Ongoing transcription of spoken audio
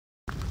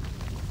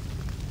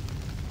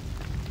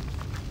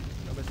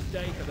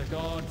mistake of the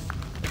gods.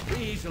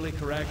 Easily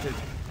corrected.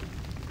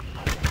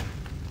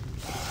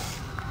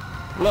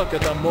 Look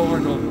at the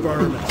mortal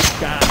vermin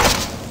scattered.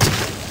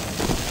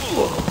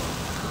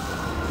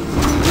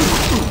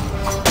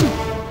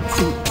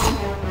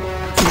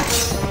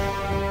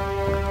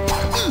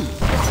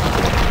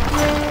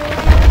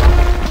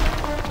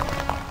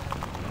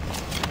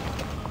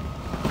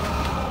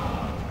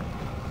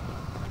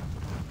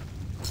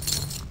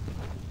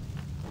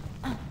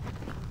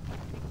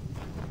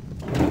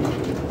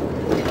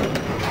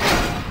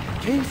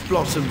 Cave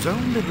blossoms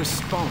only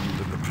respond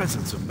in the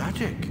presence of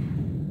magic.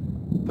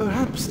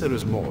 Perhaps there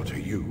is more to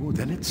you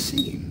than it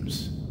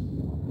seems.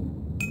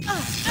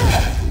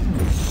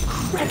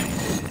 Incredible!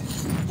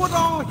 What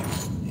are you?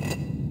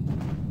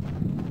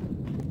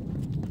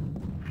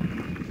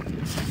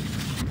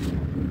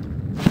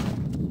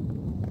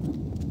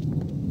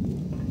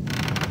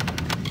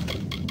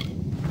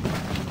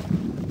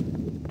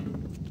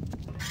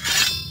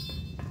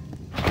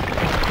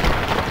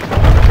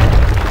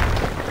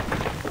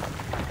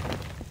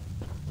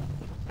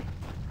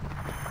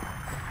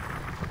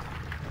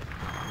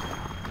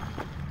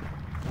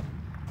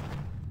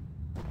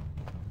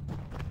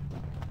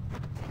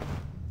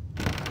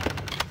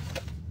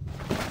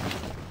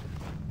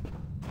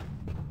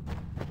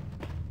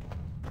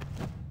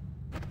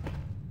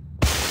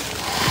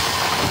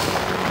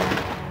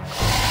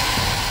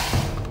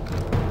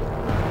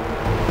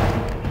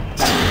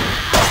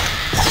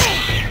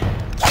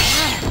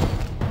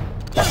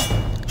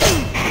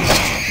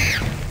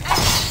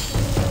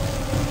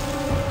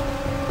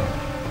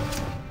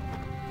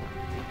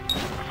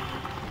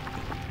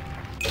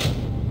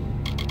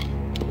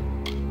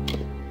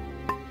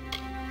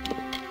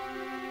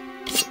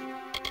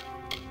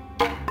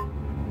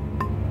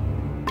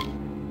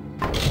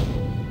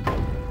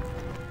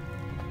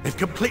 They've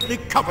completely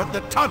covered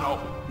the tunnel.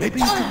 Maybe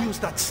you can use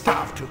that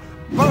staff to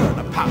burn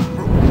a path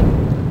through.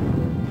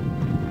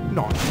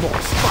 Not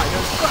more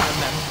spiders. Burn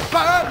them!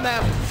 Burn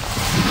them!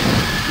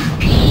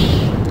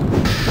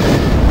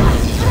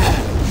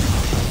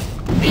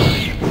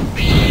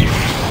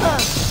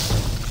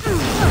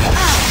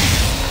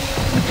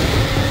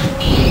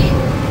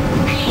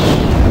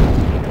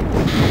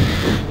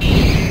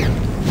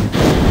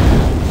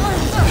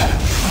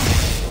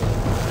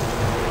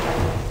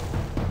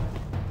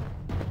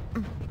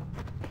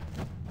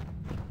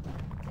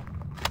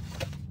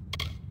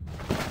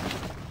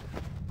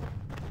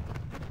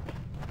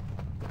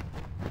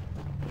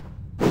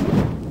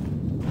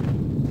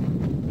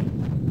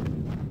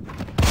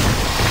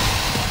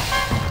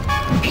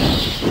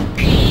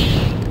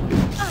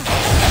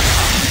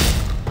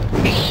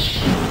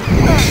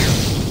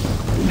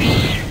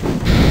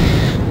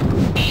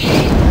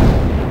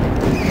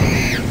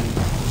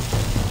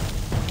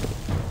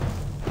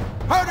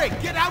 Hurry!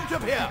 Get out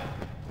of here!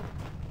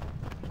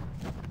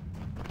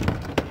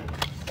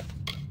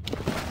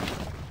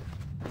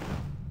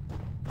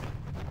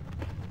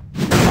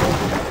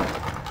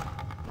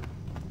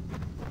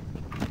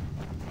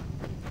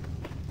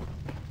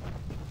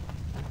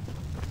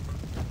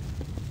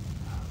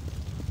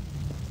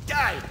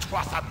 Die,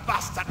 'twas a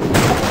bastard!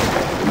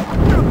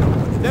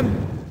 Them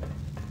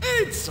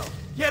insult!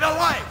 Get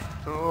alive!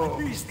 Oh.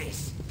 What is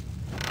this?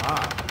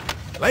 Ah,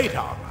 plate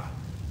armor.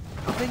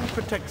 Nothing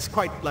protects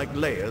quite like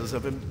layers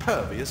of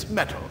impervious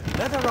metal.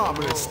 Leather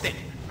armor is thin.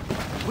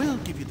 Will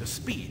give you the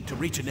speed to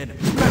reach an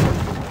enemy's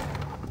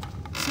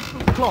weapon.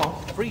 Simple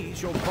cloth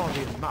frees your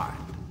body and mind.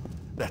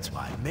 That's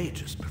why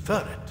mages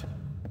prefer it.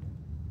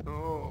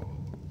 Oh.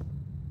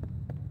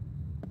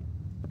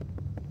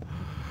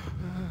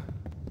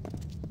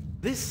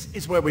 This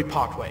is where we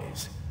part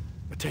ways.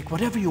 Take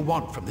whatever you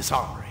want from this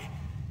armory.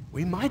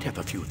 We might have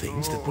a few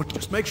things that would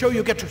just make sure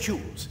you get your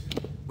shoes.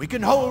 We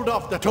can hold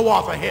off the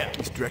Tuatha here.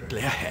 He's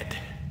directly ahead.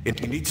 He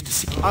needs to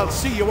see. I'll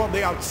see you on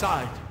the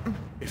outside,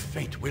 if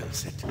fate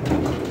wills it.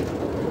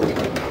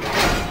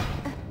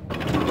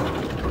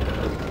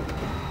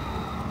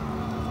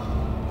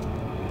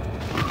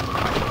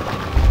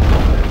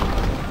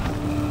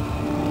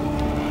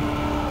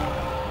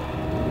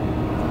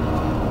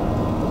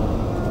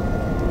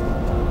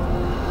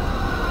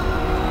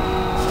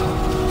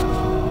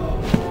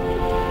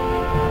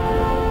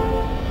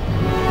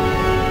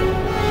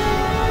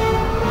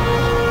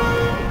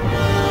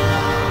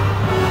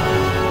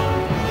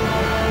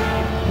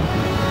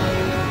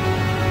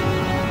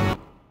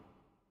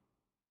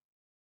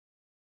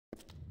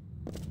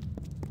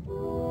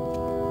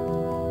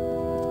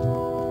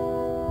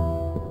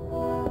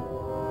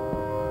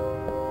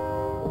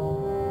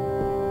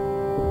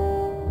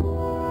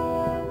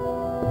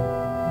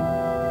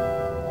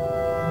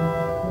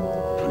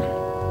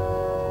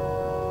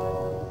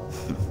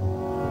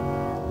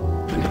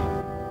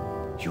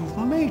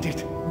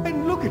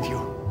 And look at you,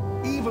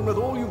 even with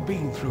all you've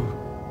been through.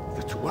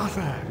 The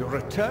Tuatha, your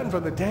return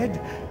from the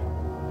dead.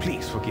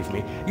 Please forgive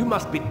me, you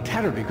must be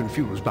terribly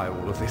confused by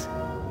all of this.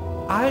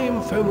 I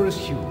am Fomerus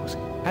Hughes,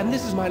 and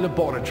this is my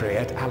laboratory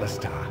at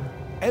Alistar.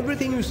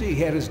 Everything you see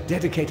here is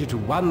dedicated to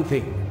one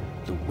thing,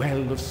 the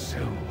Well of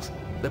Souls,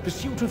 the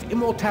pursuit of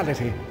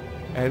immortality.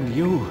 And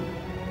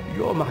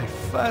you're my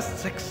first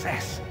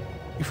success.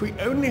 If we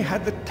only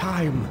had the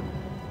time,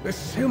 there's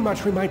so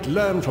much we might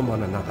learn from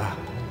one another.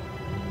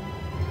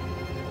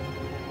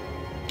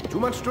 Too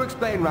much to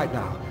explain right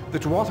now. The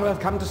Tuatha have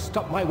come to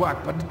stop my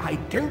work, but I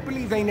don't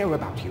believe they know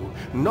about you.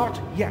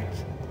 Not yet.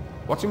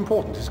 What's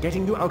important is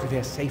getting you out of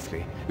here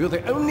safely. You're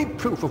the only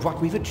proof of what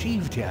we've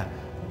achieved here.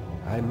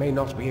 I may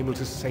not be able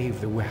to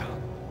save the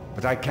well,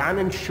 but I can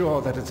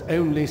ensure that its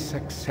only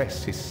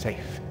success is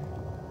safe.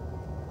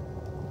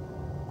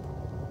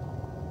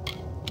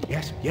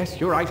 Yes,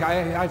 you're right.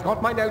 I've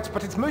got my notes,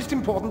 but it's most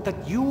important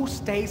that you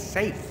stay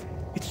safe.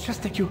 It's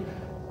just that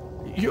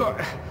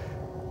you're...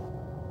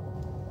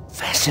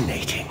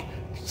 fascinating.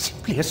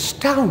 Simply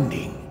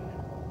astounding.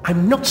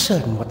 I'm not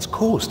certain what's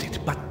caused it,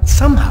 but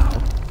somehow...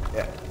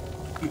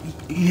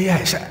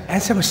 yes,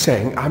 as I was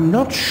saying, I'm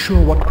not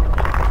sure what...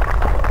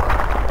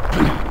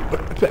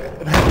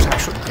 Perhaps I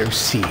should go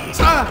see.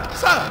 Sir!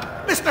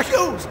 Mr.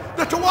 Hughes!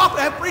 The Tuatha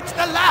have reached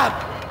the lab!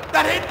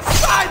 They're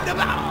inside the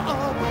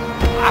lab!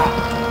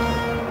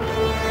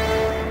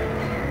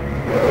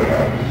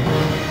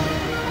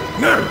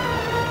 No!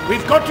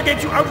 We've got to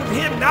get you out of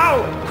here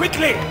now!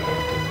 Quickly!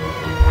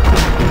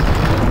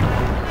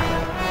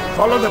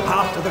 Follow the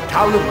path to the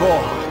town of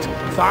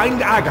Gorhart. Find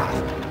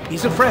Agath.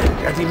 He's a friend,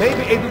 and he may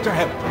be able to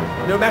help.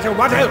 No matter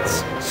what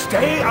else,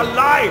 stay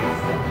alive!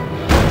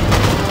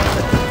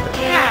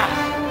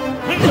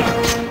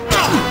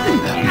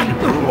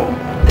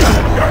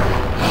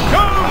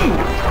 Go!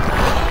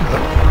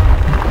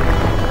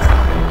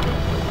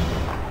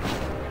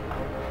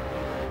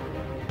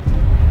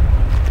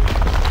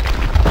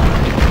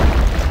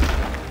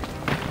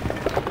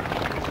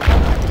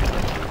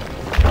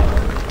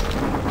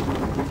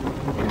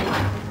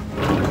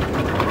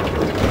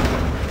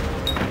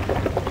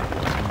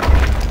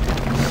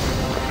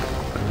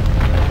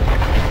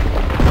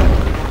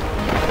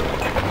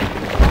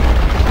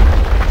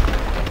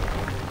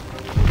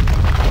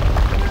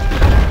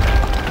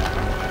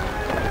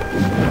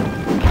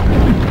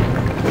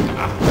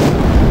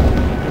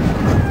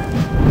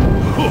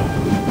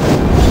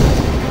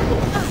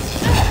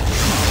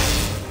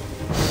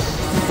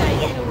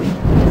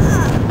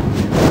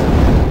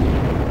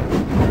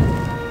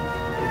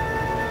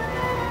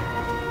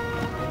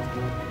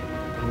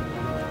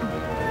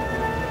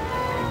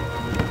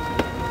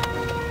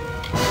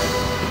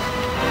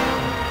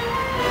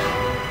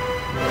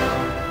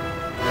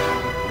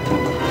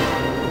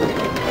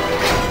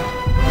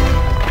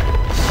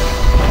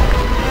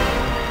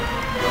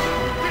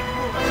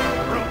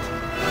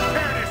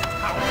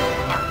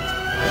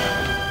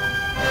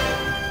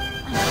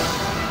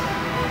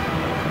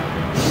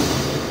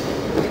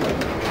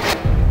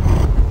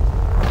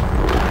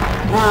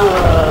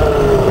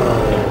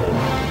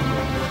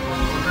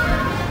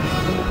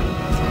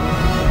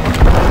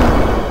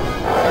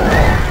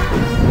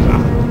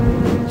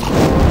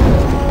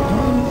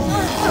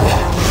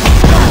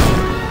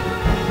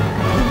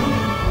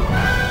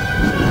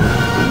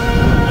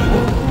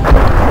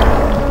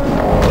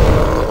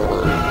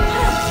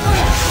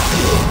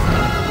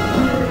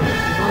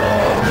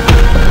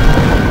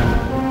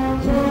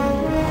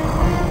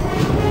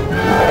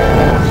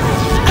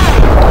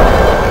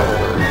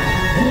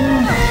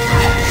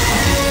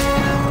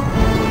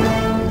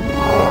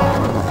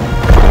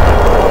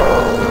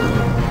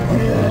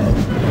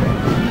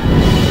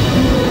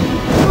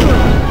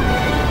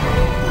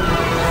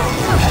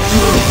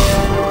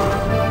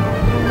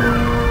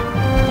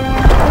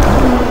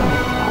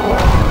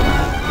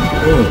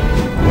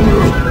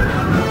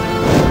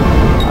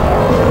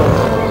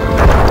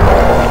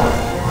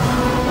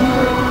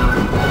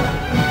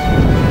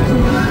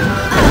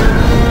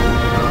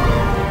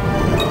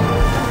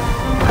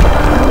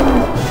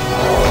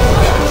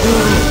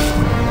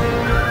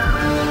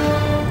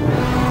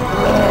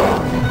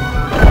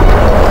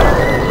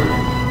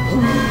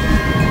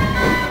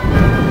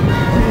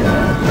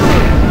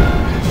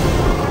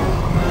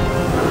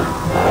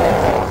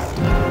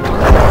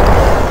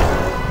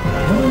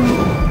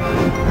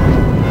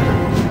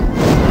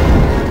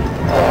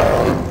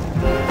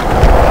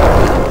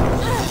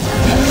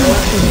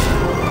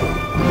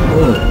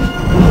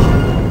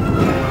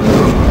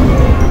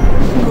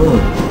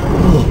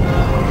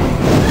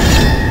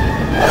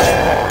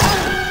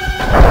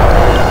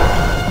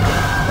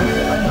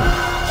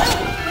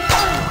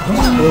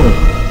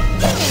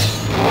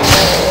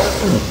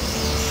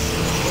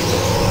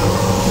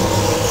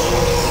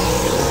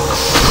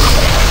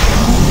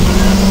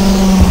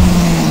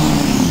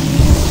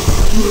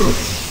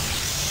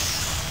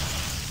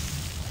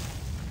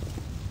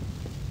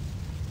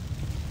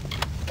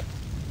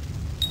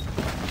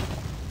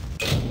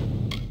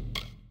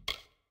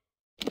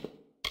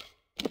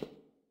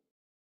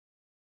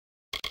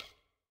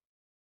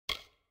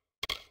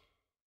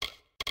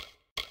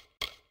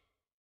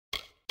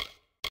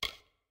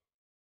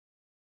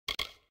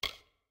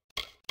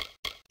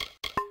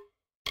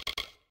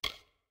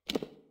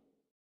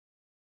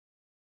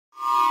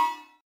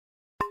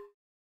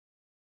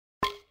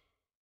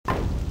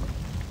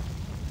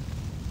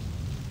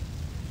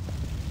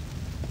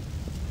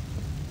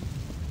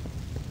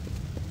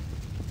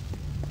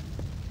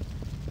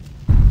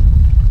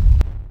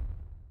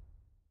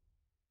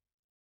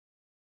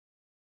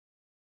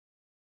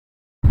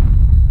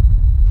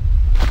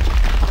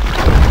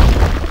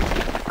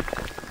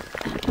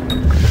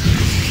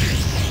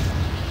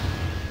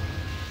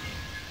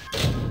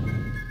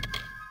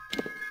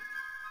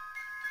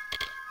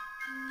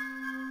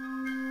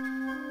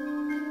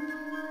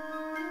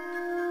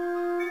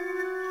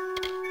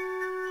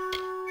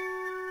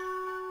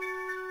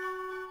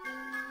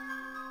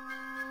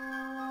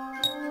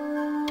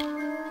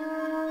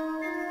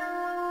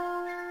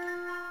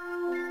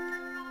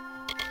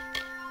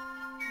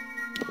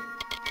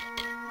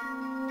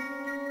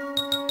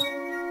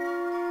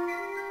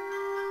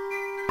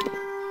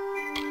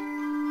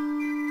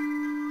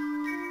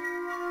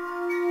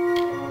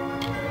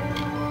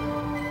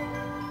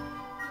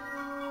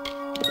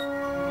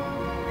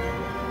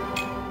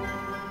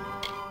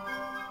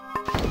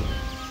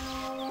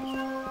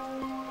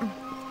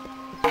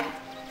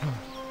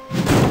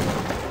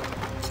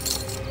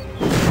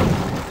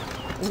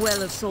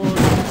 well of souls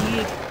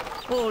indeed.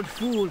 Old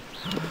fool.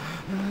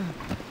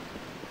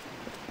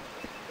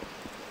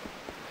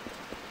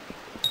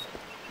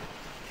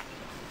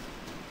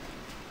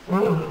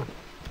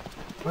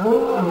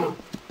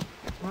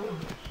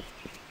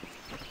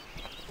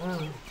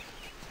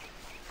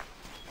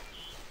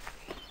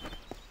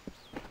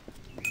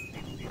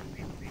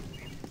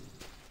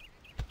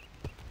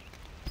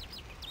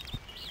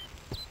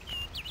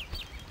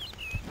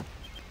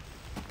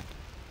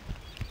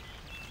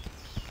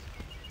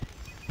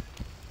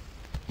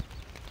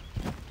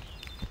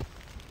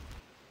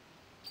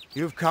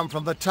 You've come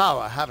from the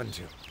tower, haven't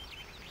you?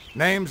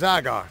 Name's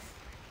Agarth.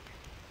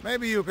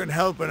 Maybe you can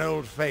help an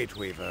old fate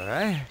weaver,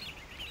 eh?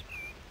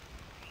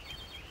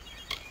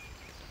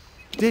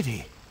 Did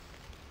he?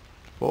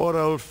 Poor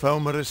old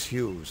Fomerus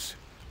Hughes.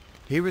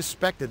 He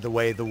respected the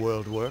way the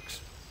world works.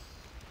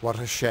 What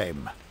a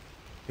shame.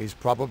 He's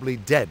probably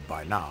dead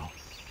by now.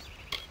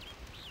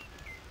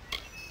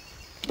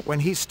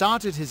 When he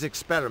started his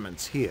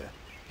experiments here,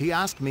 he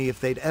asked me if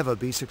they'd ever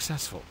be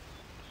successful.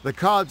 The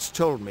cards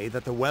told me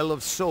that the Well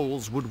of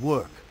Souls would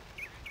work,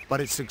 but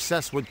its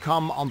success would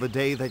come on the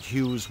day that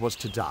Hughes was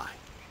to die.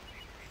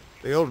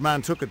 The old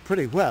man took it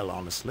pretty well,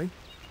 honestly,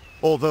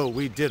 although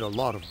we did a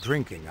lot of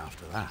drinking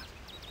after that.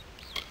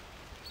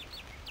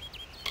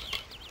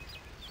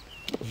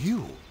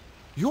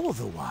 You're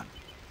the one.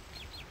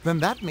 Then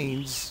that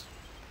means...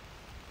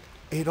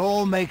 It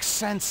all makes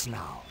sense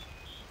now.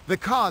 The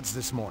cards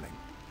this morning.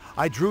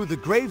 I drew the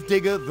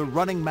Gravedigger, the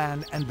Running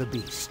Man, and the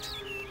Beast.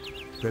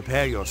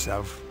 Prepare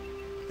yourself.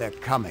 They're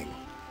coming.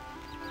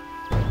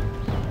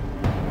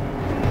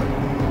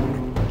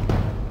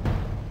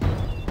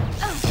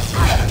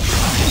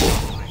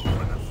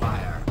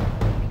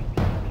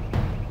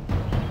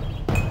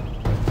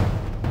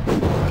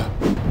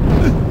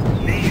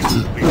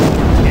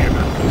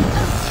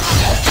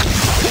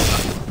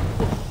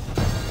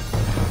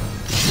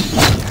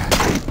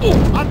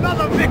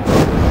 Another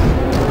victory!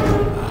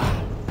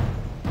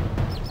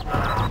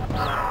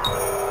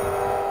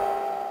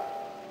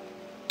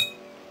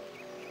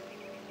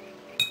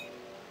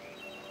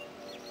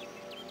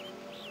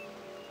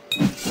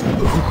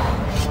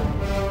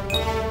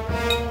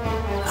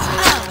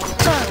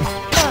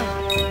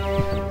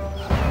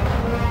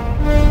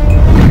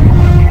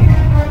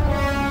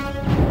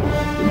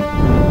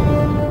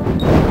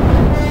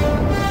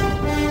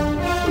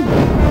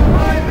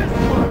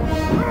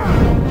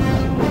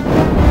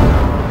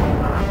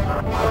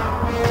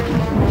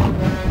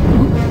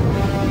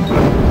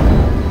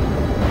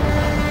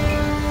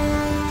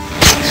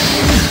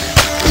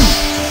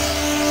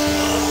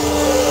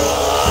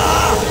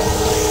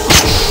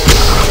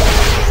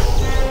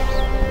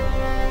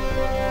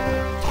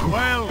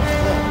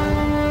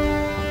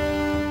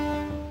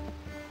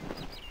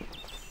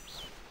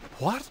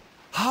 What?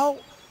 How?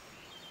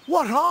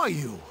 What are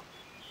you?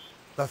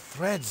 The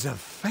threads of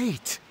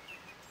fate.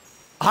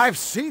 I've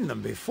seen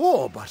them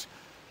before, but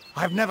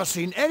I've never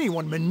seen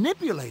anyone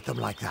manipulate them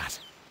like that.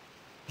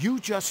 You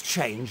just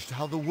changed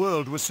how the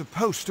world was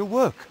supposed to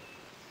work.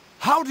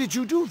 How did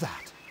you do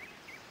that?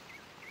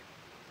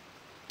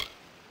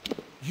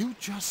 You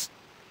just...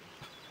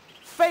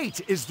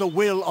 Fate is the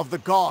will of the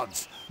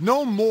gods.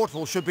 No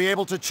mortal should be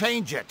able to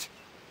change it.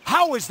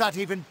 How is that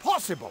even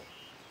possible?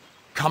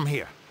 Come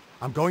here.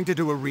 I'm going to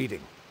do a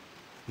reading.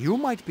 You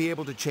might be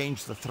able to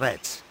change the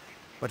threads,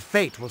 but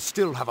fate will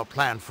still have a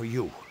plan for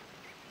you.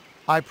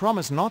 I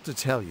promise not to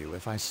tell you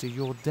if I see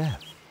your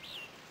death.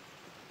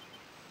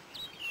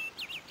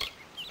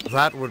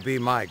 That would be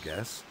my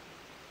guess.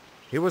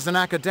 He was an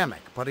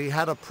academic, but he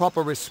had a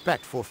proper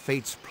respect for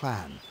fate's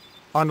plan,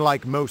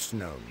 unlike most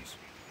gnomes.